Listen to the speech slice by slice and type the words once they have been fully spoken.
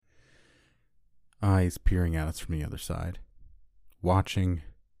eyes peering at us from the other side, watching,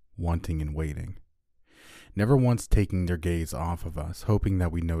 wanting, and waiting, never once taking their gaze off of us, hoping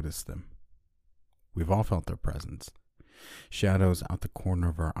that we notice them. We've all felt their presence, shadows out the corner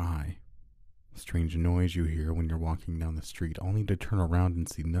of our eye, strange noise you hear when you're walking down the street, only to turn around and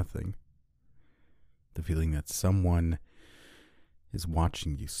see nothing. The feeling that someone is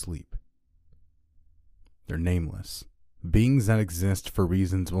watching you sleep. They're nameless, beings that exist for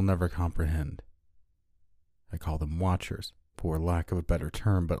reasons we'll never comprehend. I call them watchers, for lack of a better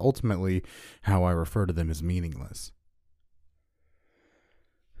term, but ultimately how I refer to them is meaningless.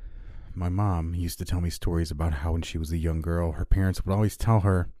 My mom used to tell me stories about how when she was a young girl, her parents would always tell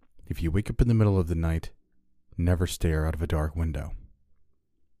her, if you wake up in the middle of the night, never stare out of a dark window.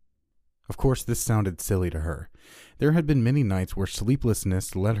 Of course, this sounded silly to her. There had been many nights where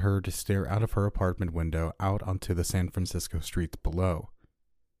sleeplessness led her to stare out of her apartment window out onto the San Francisco streets below.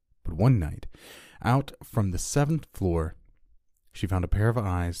 But one night, out from the 7th floor, she found a pair of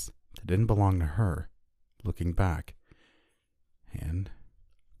eyes that didn't belong to her, looking back, and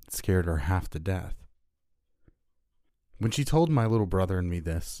it scared her half to death. When she told my little brother and me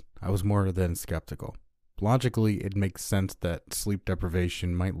this, I was more than skeptical. Logically, it makes sense that sleep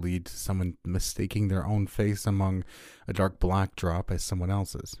deprivation might lead to someone mistaking their own face among a dark black drop as someone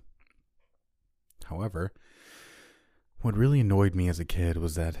else's. However, what really annoyed me as a kid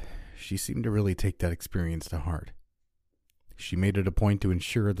was that she seemed to really take that experience to heart. She made it a point to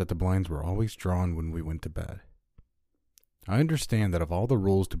ensure that the blinds were always drawn when we went to bed. I understand that of all the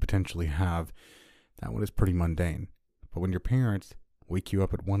rules to potentially have, that one is pretty mundane. But when your parents wake you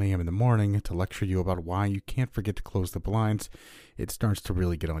up at 1 a.m. in the morning to lecture you about why you can't forget to close the blinds, it starts to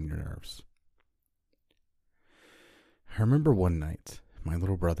really get on your nerves. I remember one night, my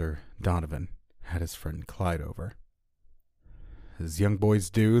little brother, Donovan, had his friend Clyde over. As young boys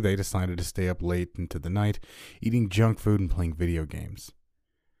do, they decided to stay up late into the night, eating junk food and playing video games.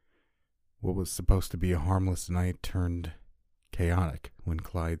 What was supposed to be a harmless night turned chaotic when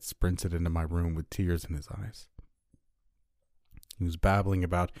Clyde sprinted into my room with tears in his eyes. He was babbling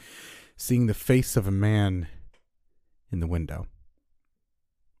about seeing the face of a man in the window.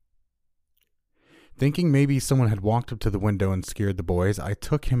 Thinking maybe someone had walked up to the window and scared the boys, I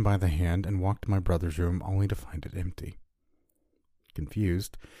took him by the hand and walked to my brother's room only to find it empty.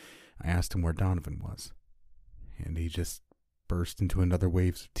 Confused, I asked him where Donovan was, and he just burst into another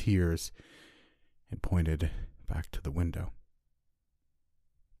wave of tears and pointed back to the window.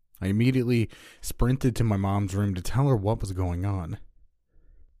 I immediately sprinted to my mom's room to tell her what was going on.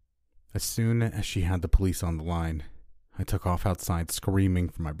 As soon as she had the police on the line, I took off outside screaming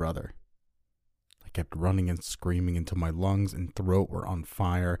for my brother. I kept running and screaming until my lungs and throat were on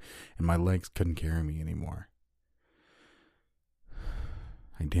fire and my legs couldn't carry me anymore.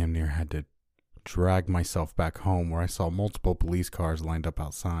 I damn near had to drag myself back home where I saw multiple police cars lined up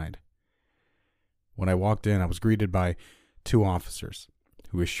outside. When I walked in, I was greeted by 2 officers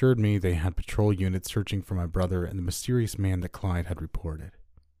who assured me they had patrol units searching for my brother and the mysterious man that Clyde had reported.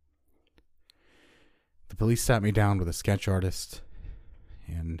 The police sat me down with a sketch artist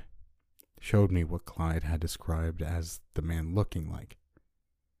and showed me what Clyde had described as the man looking like.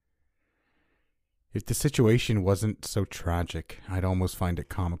 If the situation wasn't so tragic, I'd almost find it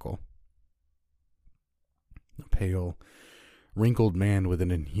comical. A pale, wrinkled man with an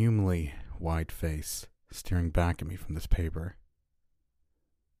inhumanly wide face staring back at me from this paper.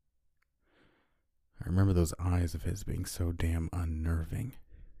 I remember those eyes of his being so damn unnerving.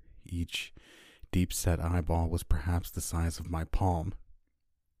 Each deep-set eyeball was perhaps the size of my palm,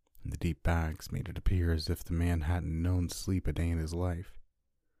 and the deep bags made it appear as if the man hadn't known sleep a day in his life.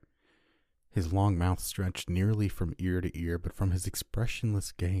 His long mouth stretched nearly from ear to ear, but from his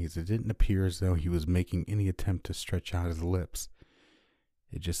expressionless gaze, it didn't appear as though he was making any attempt to stretch out his lips.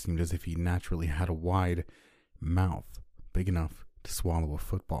 It just seemed as if he naturally had a wide mouth, big enough to swallow a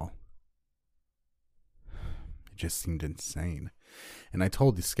football. It just seemed insane, and I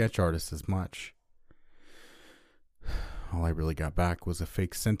told the sketch artist as much. All I really got back was a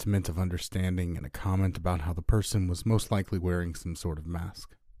fake sentiment of understanding and a comment about how the person was most likely wearing some sort of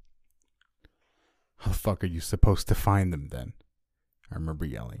mask. How the fuck are you supposed to find them then? I remember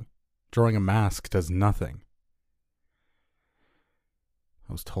yelling. Drawing a mask does nothing.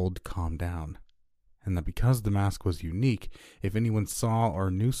 I was told to calm down, and that because the mask was unique, if anyone saw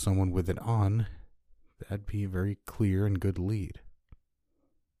or knew someone with it on, that'd be a very clear and good lead.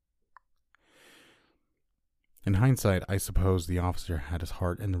 In hindsight, I suppose the officer had his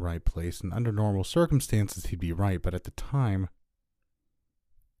heart in the right place, and under normal circumstances he'd be right, but at the time,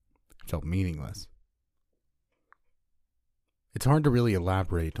 it felt meaningless. It's hard to really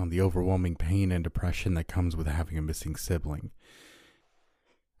elaborate on the overwhelming pain and depression that comes with having a missing sibling.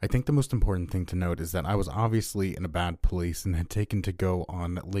 I think the most important thing to note is that I was obviously in a bad place and had taken to go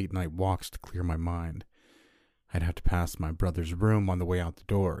on late night walks to clear my mind. I'd have to pass my brother's room on the way out the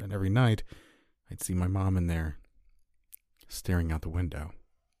door, and every night I'd see my mom in there, staring out the window.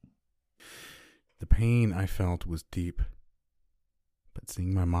 The pain I felt was deep, but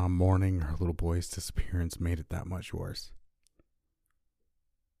seeing my mom mourning her little boy's disappearance made it that much worse.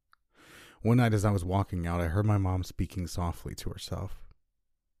 One night as I was walking out, I heard my mom speaking softly to herself.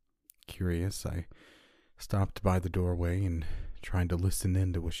 Curious, I stopped by the doorway and tried to listen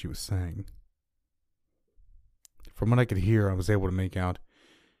in to what she was saying. From what I could hear, I was able to make out,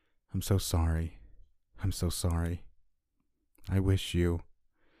 "I'm so sorry. I'm so sorry. I wish you.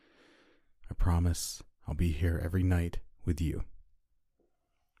 I promise I'll be here every night with you."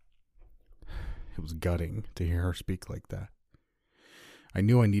 It was gutting to hear her speak like that. I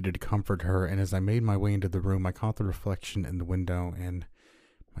knew I needed to comfort her, and as I made my way into the room, I caught the reflection in the window, and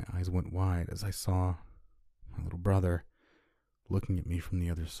my eyes went wide as I saw my little brother looking at me from the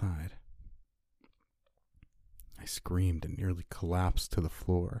other side. I screamed and nearly collapsed to the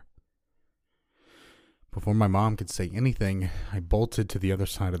floor. Before my mom could say anything, I bolted to the other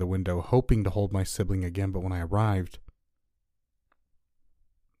side of the window, hoping to hold my sibling again, but when I arrived,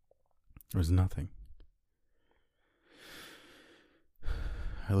 there was nothing.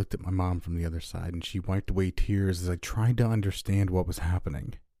 I looked at my mom from the other side, and she wiped away tears as I tried to understand what was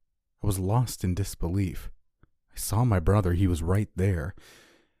happening. I was lost in disbelief. I saw my brother. He was right there.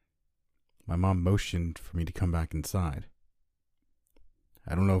 My mom motioned for me to come back inside.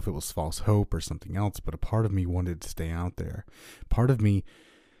 I don't know if it was false hope or something else, but a part of me wanted to stay out there. Part of me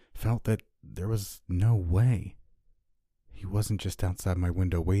felt that there was no way. He wasn't just outside my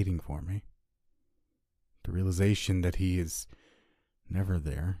window waiting for me. The realization that he is never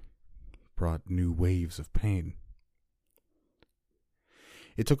there brought new waves of pain.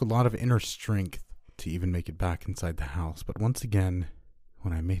 It took a lot of inner strength to even make it back inside the house, but once again,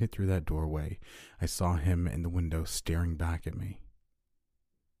 when I made it through that doorway, I saw him in the window staring back at me.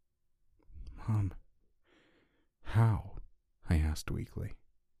 "Mom, how?" I asked weakly.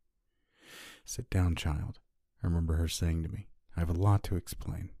 "Sit down, child," I remember her saying to me. "I have a lot to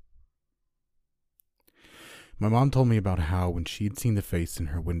explain." My mom told me about how when she'd seen the face in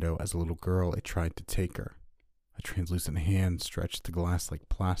her window as a little girl, it tried to take her. A translucent hand stretched the glass like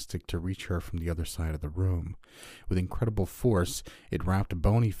plastic to reach her from the other side of the room. With incredible force, it wrapped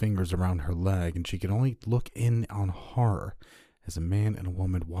bony fingers around her leg, and she could only look in on horror as a man and a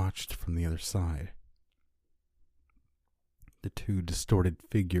woman watched from the other side. The two distorted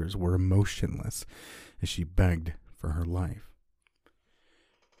figures were emotionless as she begged for her life.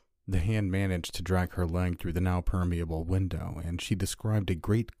 The hand managed to drag her leg through the now permeable window, and she described a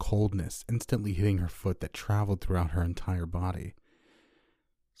great coldness instantly hitting her foot that traveled throughout her entire body.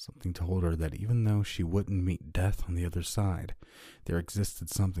 Something told her that even though she wouldn't meet death on the other side, there existed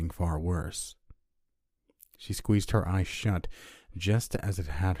something far worse. She squeezed her eyes shut, just as it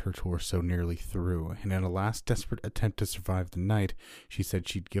had her torso nearly through, and in a last desperate attempt to survive the night, she said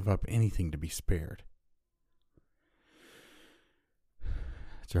she'd give up anything to be spared.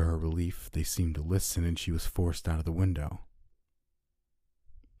 To her relief, they seemed to listen, and she was forced out of the window.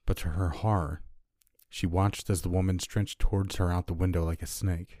 But to her horror, she watched as the woman stretched towards her out the window like a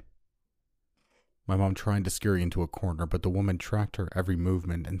snake. My mom tried to scurry into a corner, but the woman tracked her every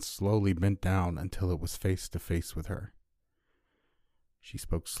movement and slowly bent down until it was face to face with her. She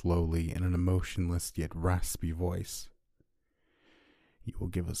spoke slowly in an emotionless yet raspy voice. "You will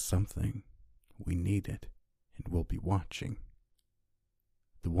give us something. We need it, and we'll be watching."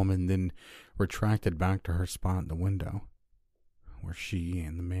 The woman then retracted back to her spot in the window, where she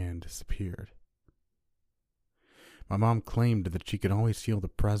and the man disappeared. My mom claimed that she could always feel the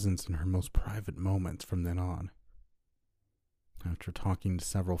presence in her most private moments from then on. After talking to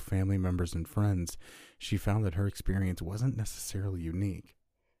several family members and friends, she found that her experience wasn't necessarily unique.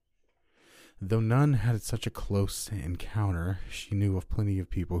 Though none had such a close encounter, she knew of plenty of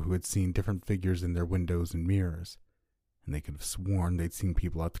people who had seen different figures in their windows and mirrors, and they could have sworn they'd seen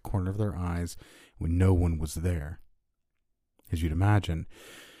people out the corner of their eyes when no one was there. As you'd imagine,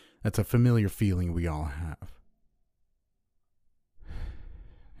 that's a familiar feeling we all have.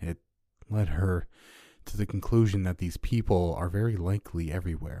 It led her to the conclusion that these people are very likely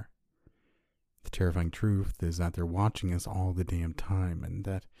everywhere. The terrifying truth is that they're watching us all the damn time, and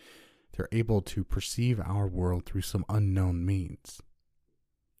that they're able to perceive our world through some unknown means.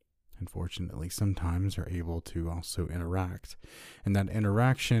 Unfortunately, sometimes they're able to also interact, and that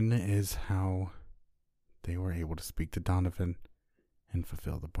interaction is how they were able to speak to Donovan and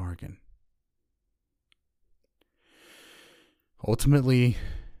fulfill the bargain. Ultimately,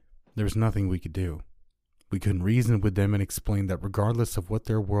 there was nothing we could do. We couldn't reason with them and explain that regardless of what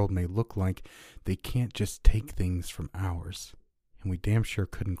their world may look like, they can't just take things from ours. And we damn sure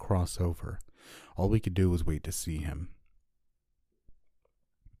couldn't cross over. All we could do was wait to see him.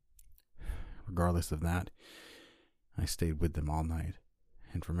 Regardless of that, I stayed with them all night,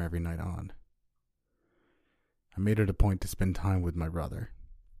 and from every night on. I made it a point to spend time with my brother.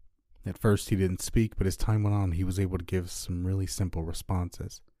 At first he didn't speak, but as time went on, he was able to give some really simple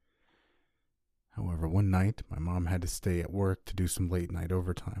responses. However, one night, my mom had to stay at work to do some late-night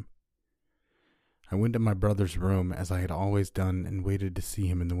overtime. I went to my brother's room, as I had always done, and waited to see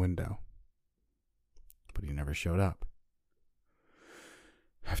him in the window. But he never showed up.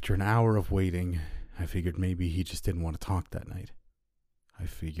 After an hour of waiting, I figured maybe he just didn't want to talk that night. I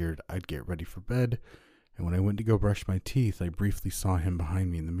figured I'd get ready for bed, and when I went to go brush my teeth, I briefly saw him behind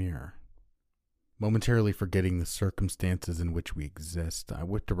me in the mirror. Momentarily forgetting the circumstances in which we exist, I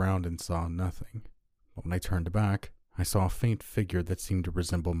whipped around and saw nothing. But when I turned back, I saw a faint figure that seemed to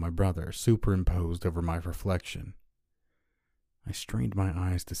resemble my brother, superimposed over my reflection. I strained my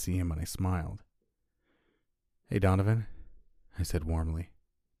eyes to see him and I smiled. "Hey, Donovan," I said warmly.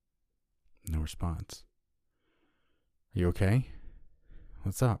 No response. "Are you okay?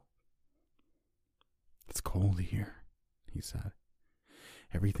 What's up?" "It's cold here," he said.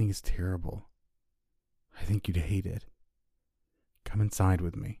 "Everything is terrible. I think you'd hate it. Come inside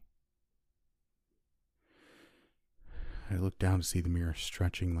with me." I looked down to see the mirror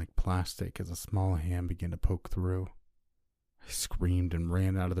stretching like plastic as a small hand began to poke through. I screamed and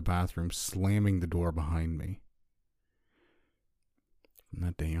ran out of the bathroom, slamming the door behind me. From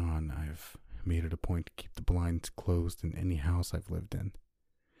that day on, I've made it a point to keep the blinds closed in any house I've lived in.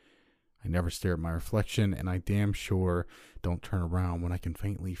 I never stare at my reflection, and I damn sure don't turn around when I can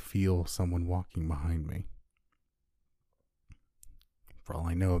faintly feel someone walking behind me. For all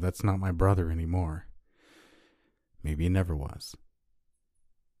I know, that's not my brother anymore. Maybe it never was.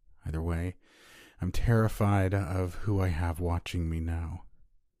 Either way, I'm terrified of who I have watching me now.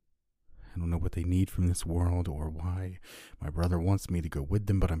 I don't know what they need from this world or why my brother wants me to go with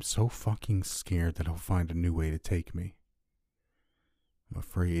them, but I'm so fucking scared that he'll find a new way to take me. I'm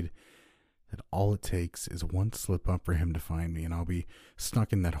afraid that all it takes is one slip up for him to find me, and I'll be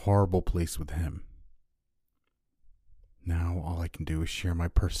stuck in that horrible place with him. Now all I can do is share my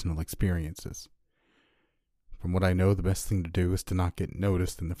personal experiences. From what I know, the best thing to do is to not get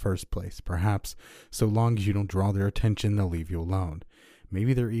noticed in the first place. Perhaps, so long as you don't draw their attention, they'll leave you alone.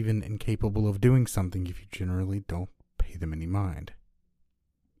 Maybe they're even incapable of doing something if you generally don't pay them any mind.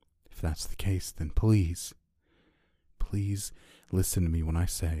 If that's the case, then please listen to me when I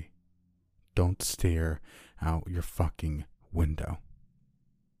say, don't stare out your fucking window.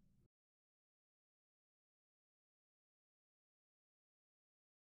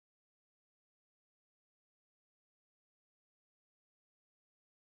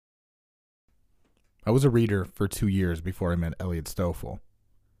 I was a reader for 2 years before I met Elliot Stoffel.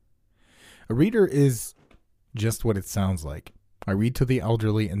 A reader is just what it sounds like. I read to the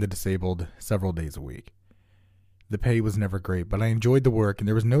elderly and the disabled several days a week. The pay was never great, but I enjoyed the work, and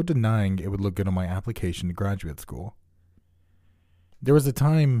there was no denying it would look good on my application to graduate school. There was a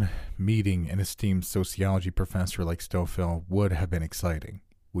time meeting an esteemed sociology professor like Stoffel would have been exciting.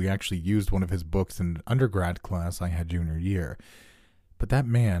 We actually used one of his books in an undergrad class I had junior year. But that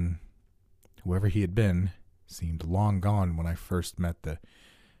man, whoever he had been, seemed long gone when I first met the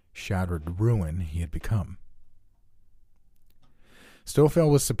shattered ruin he had become. Stoffel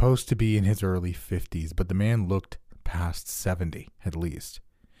was supposed to be in his early 50s, but the man looked past 70, at least.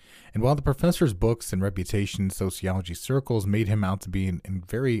 And while the professor's books and reputation in sociology circles made him out to be a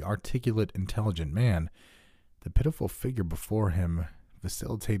very articulate, intelligent man, the pitiful figure before him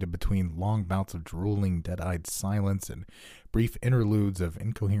facilitated between long bouts of drooling, dead-eyed silence and brief interludes of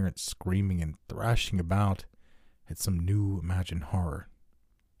incoherent screaming and thrashing about at some new imagined horror.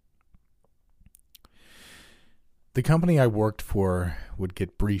 The company I worked for would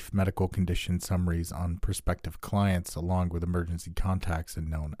get brief medical condition summaries on prospective clients along with emergency contacts and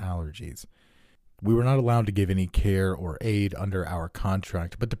known allergies. We were not allowed to give any care or aid under our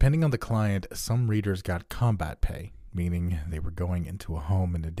contract, but depending on the client, some readers got combat pay, meaning they were going into a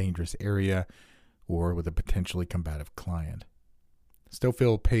home in a dangerous area or with a potentially combative client.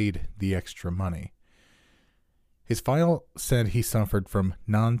 Stoffel paid the extra money. His file said he suffered from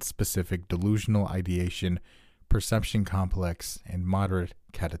non-specific delusional ideation, perception complex, and moderate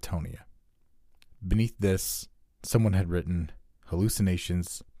catatonia. Beneath this, someone had written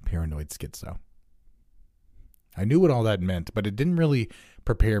hallucinations, paranoid schizo. I knew what all that meant, but it didn't really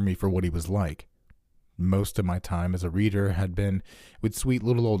prepare me for what he was like. Most of my time as a reader had been with sweet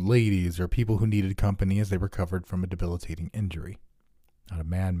little old ladies or people who needed company as they recovered from a debilitating injury. Not a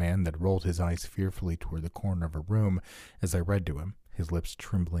madman that rolled his eyes fearfully toward the corner of a room as I read to him, his lips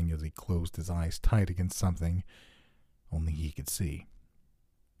trembling as he closed his eyes tight against something only he could see.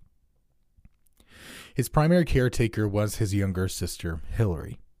 His primary caretaker was his younger sister,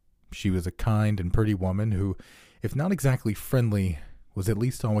 Hillary. She was a kind and pretty woman who, if not exactly friendly, was at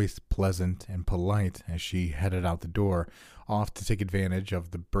least always pleasant and polite as she headed out the door, off to take advantage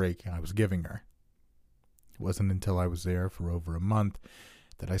of the break I was giving her. It wasn't until I was there for over a month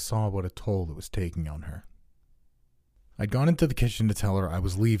that I saw what a toll it was taking on her. I'd gone into the kitchen to tell her I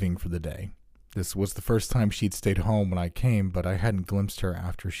was leaving for the day. This was the first time she'd stayed home when I came, but I hadn't glimpsed her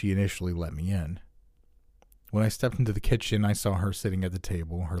after she initially let me in. When I stepped into the kitchen, I saw her sitting at the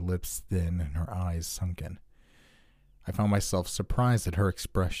table, her lips thin and her eyes sunken. I found myself surprised at her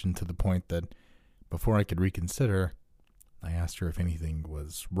expression to the point that, before I could reconsider, I asked her if anything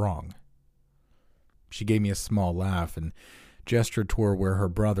was wrong. She gave me a small laugh and gestured toward where her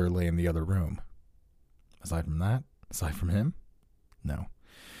brother lay in the other room. Aside from him, no.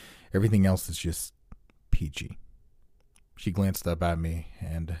 Everything else is just peachy. She glanced up at me,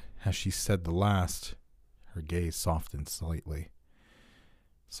 and as she said the last, her gaze softened slightly.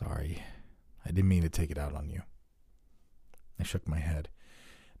 Sorry, I didn't mean to take it out on you. I shook my head.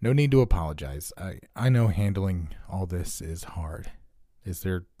 No need to apologize. I know handling all this is hard. Is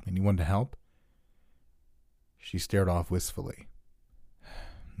there anyone to help? She stared off wistfully.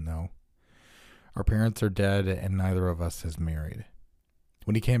 No. Our parents are dead and neither of us has married.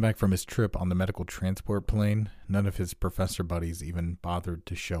 When he came back from his trip on the medical transport plane, none of his professor buddies even bothered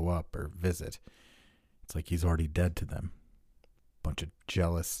to show up or visit. It's like he's already dead to them. Bunch of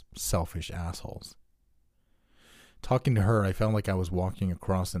jealous, selfish assholes. Talking to her, I felt like I was walking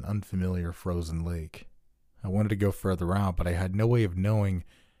across an unfamiliar frozen lake. I wanted to go further out, but I had no way of knowing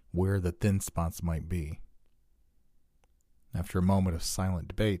where the thin spots might be. After a moment of silent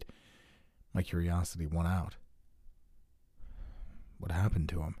debate, my curiosity won out. What happened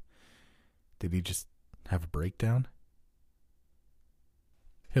to him? Did he just have a breakdown?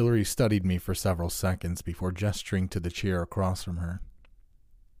 Hillary studied me for several seconds before gesturing to the chair across from her.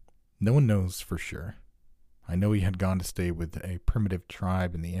 No one knows for sure. I know he had gone to stay with a primitive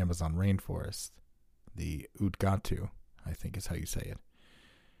tribe in the Amazon rainforest. The Udgatu, I think is how you say it.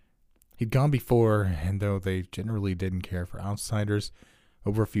 He'd gone before, and though they generally didn't care for outsiders,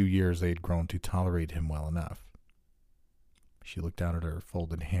 over a few years they had grown to tolerate him well enough. She looked down at her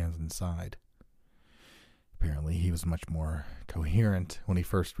folded hands and sighed. Apparently he was much more coherent when he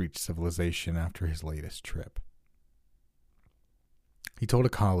first reached civilization after his latest trip. He told a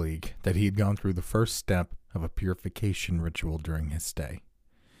colleague that he had gone through the first step of a purification ritual during his stay.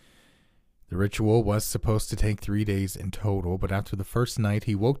 The ritual was supposed to take 3 days in total, but after the first night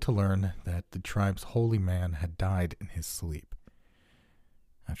he woke to learn that the tribe's holy man had died in his sleep.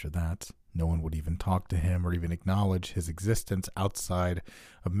 After that, no one would even talk to him or even acknowledge his existence outside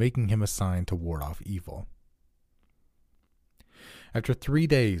of making him a sign to ward off evil. After 3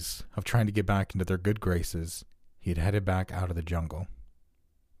 days of trying to get back into their good graces, he had headed back out of the jungle.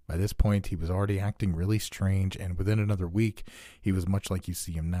 By this point, he was already acting really strange, and within another week, he was much like you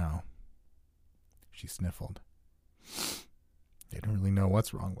see him now. She sniffled. They don't really know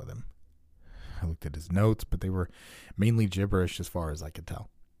what's wrong with him. I looked at his notes, but they were mainly gibberish as far as I could tell.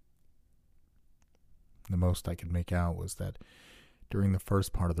 The most I could make out was that during the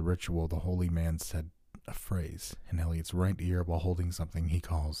first part of the ritual, the holy man said a phrase in Elliot's right ear while holding something he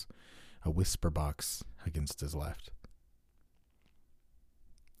calls a whisper box against his left.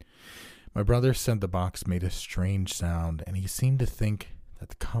 My brother said the box made a strange sound, and he seemed to think that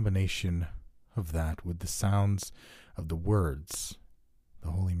the combination of that with the sounds of the words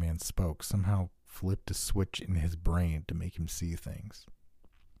the holy man spoke somehow flipped a switch in his brain to make him see things.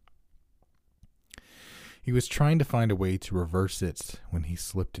 He was trying to find a way to reverse it when he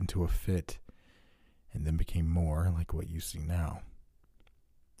slipped into a fit and then became more like what you see now,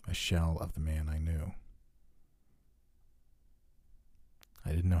 a shell of the man I knew. I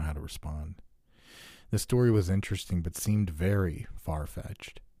didn't know how to respond. The story was interesting but seemed very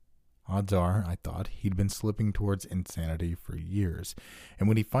far-fetched. Odds are, I thought, he'd been slipping towards insanity for years, and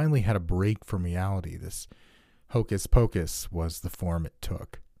when he finally had a break from reality, this hocus-pocus was the form it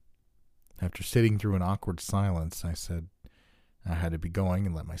took. After sitting through an awkward silence, I said I had to be going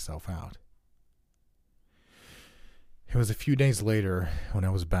and let myself out. It was a few days later, when I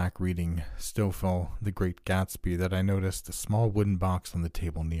was back reading Stoffel, The Great Gatsby, that I noticed a small wooden box on the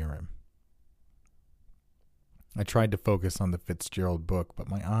table near him. I tried to focus on the Fitzgerald book, but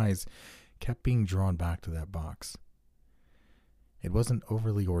my eyes kept being drawn back to that box. It wasn't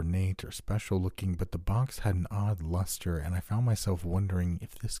overly ornate or special looking, but the box had an odd luster, and I found myself wondering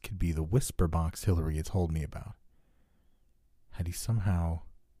if this could be the whisper box Hillary had told me about. Had he somehow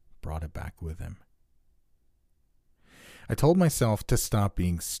brought it back with him? I told myself to stop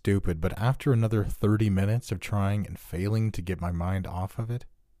being stupid, but after another 30 minutes of trying and failing to get my mind off of it,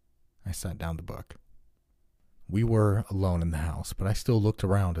 I set down the book. We were alone in the house, but I still looked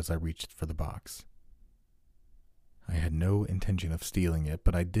around as I reached for the box. I had no intention of stealing it,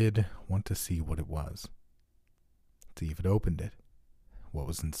 but I did want to see what it was. See if it opened it, what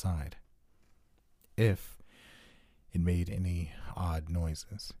was inside, if it made any odd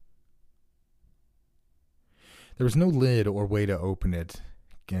noises. There was no lid or way to open it,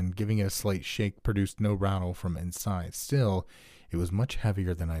 and giving it a slight shake produced no rattle from inside. Still, it was much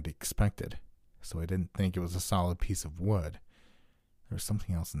heavier than I'd expected, so I didn't think it was a solid piece of wood. There was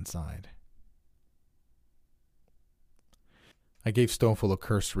something else inside. I gave Stoffel a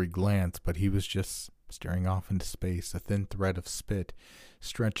cursory glance, but he was just staring off into space, a thin thread of spit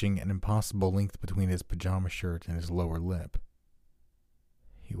stretching an impossible length between his pajama shirt and his lower lip.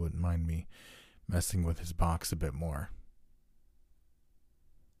 He wouldn't mind me messing with his box a bit more.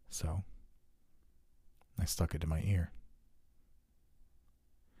 So, I stuck it to my ear.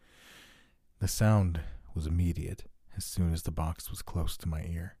 The sound was immediate as soon as the box was close to my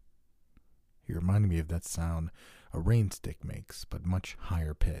ear. He reminded me of that sound a rain stick makes, but much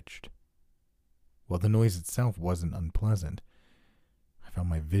higher pitched. While the noise itself wasn't unpleasant, I found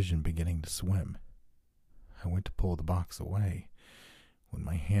my vision beginning to swim. I went to pull the box away when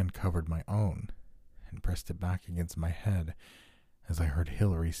my hand covered my own and pressed it back against my head as I heard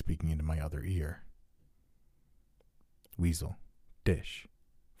Hillary speaking into my other ear. Weasel, dish,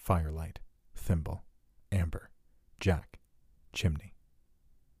 firelight, thimble, amber, jack, chimney.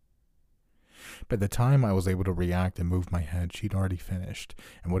 By the time I was able to react and move my head, she'd already finished,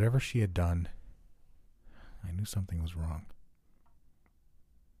 and whatever she had done, I knew something was wrong.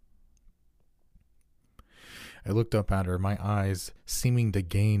 I looked up at her, my eyes seeming to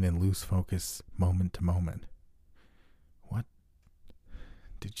gain and lose focus moment to moment. What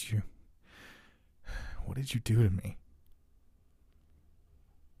did you do to me?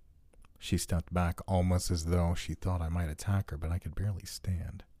 She stepped back almost as though she thought I might attack her, but I could barely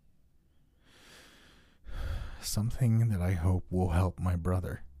stand. Something that I hope will help my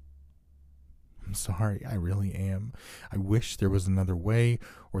brother. I'm sorry, I really am. I wish there was another way,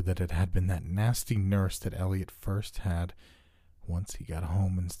 or that it had been that nasty nurse that Elliot first had once he got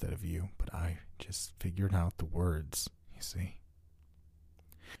home instead of you, but I just figured out the words, you see.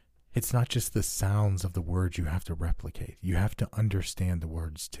 It's not just the sounds of the words you have to replicate. You have to understand the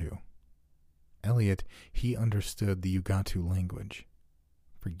words too. Elliot, he understood the Ugatu language.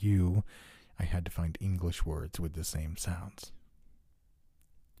 For you, I had to find English words with the same sounds.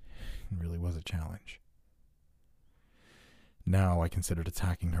 It really was a challenge. Now I considered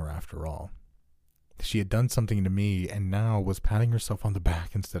attacking her after all. She had done something to me and now was patting herself on the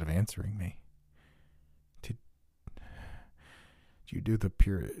back instead of answering me. Did you do the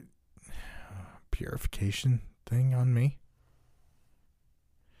purification thing on me?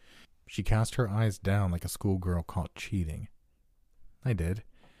 She cast her eyes down like a schoolgirl caught cheating. I did.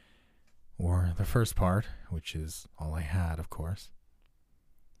 Or the first part, which is all I had, of course.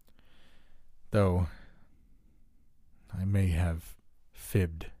 Though, I may have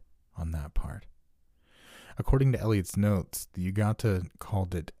fibbed on that part. According to Elliot's notes, the Ugata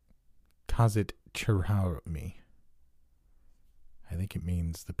called it Kazit Chirhaumi. I think it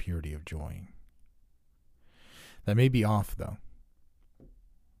means the purity of joy. That may be off, though.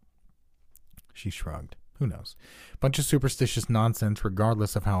 She shrugged. Who knows? Bunch of superstitious nonsense,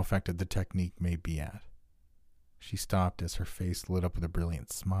 regardless of how effective the technique may be at. She stopped as her face lit up with a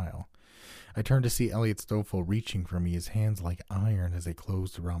brilliant smile. I turned to see Elliot Stoffel reaching for me, his hands like iron as they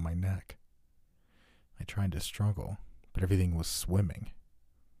closed around my neck. I tried to struggle, but everything was swimming.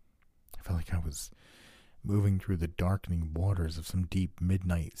 I felt like I was moving through the darkening waters of some deep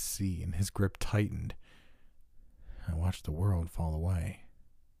midnight sea, and his grip tightened. I watched the world fall away.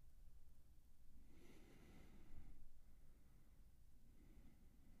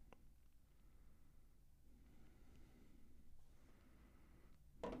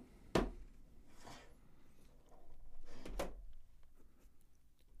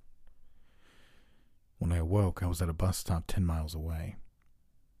 When I awoke, I was at a bus stop 10 miles away.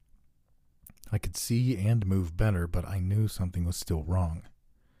 I could see and move better, but I knew something was still wrong.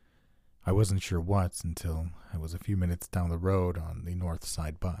 I wasn't sure what until I was a few minutes down the road on the North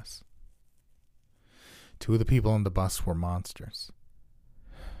Side bus. Two of the people on the bus were monsters.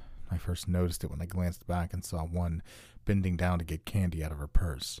 I first noticed it when I glanced back and saw one bending down to get candy out of her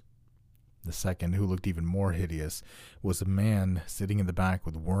purse. The second, who looked even more hideous, was a man sitting in the back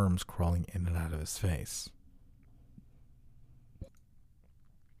with worms crawling in and out of his face.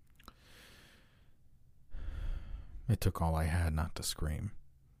 It took all I had not to scream,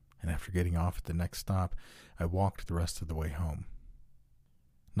 and after getting off at the next stop, I walked the rest of the way home.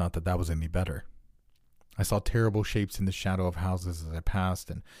 Not that that was any better. I saw terrible shapes in the shadow of houses as I passed,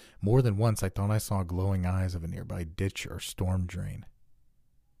 and more than once I thought I saw glowing eyes of a nearby ditch or storm drain.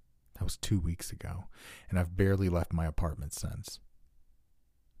 That was 2 weeks ago, and I've barely left my apartment since.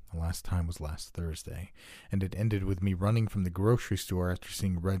 The last time was last Thursday, and it ended with me running from the grocery store after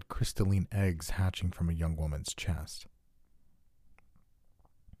seeing red crystalline eggs hatching from a young woman's chest.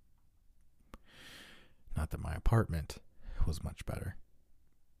 Not that my apartment was much better.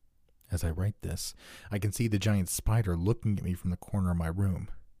 As I write this, I can see the giant spider looking at me from the corner of my room.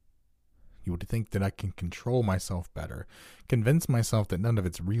 You would think that I can control myself better, convince myself that none of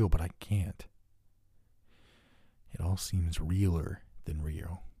it's real, but I can't. It all seems realer than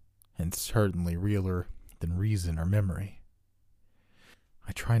real, and certainly realer than reason or memory.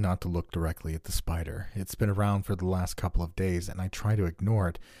 I try not to look directly at the spider. It's been around for the last couple of days, and I try to ignore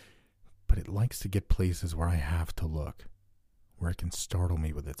it, but it likes to get places where I have to look, where it can startle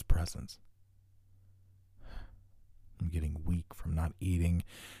me with its presence. I'm getting weak from not eating.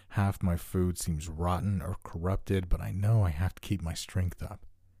 Half my food seems rotten or corrupted, but I know I have to keep my strength up.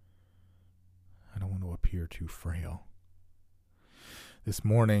 I don't want to appear too frail. This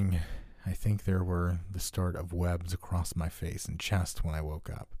morning, I think there were the start of webs across my face and chest when I woke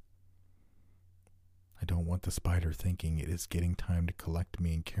up. I don't want the spider thinking it is getting time to collect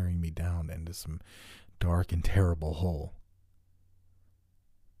me and carry me down into some dark and terrible hole.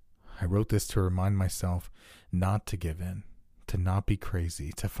 I wrote this to remind myself not to give in, to not be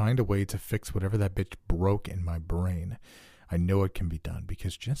crazy, to find a way to fix whatever that bitch broke in my brain. I know it can be done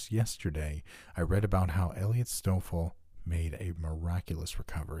because just yesterday I read about how Elliot Stoffel made a miraculous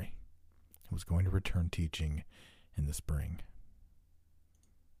recovery. He was going to return teaching in the spring.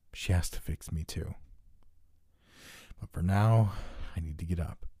 She has to fix me too. But for now, I need to get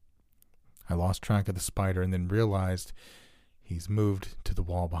up. I lost track of the spider and then realized he's moved to the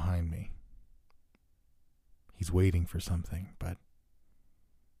wall behind me. He's waiting for something, but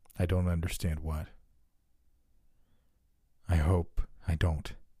I don't understand what. I hope I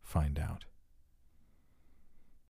don't find out.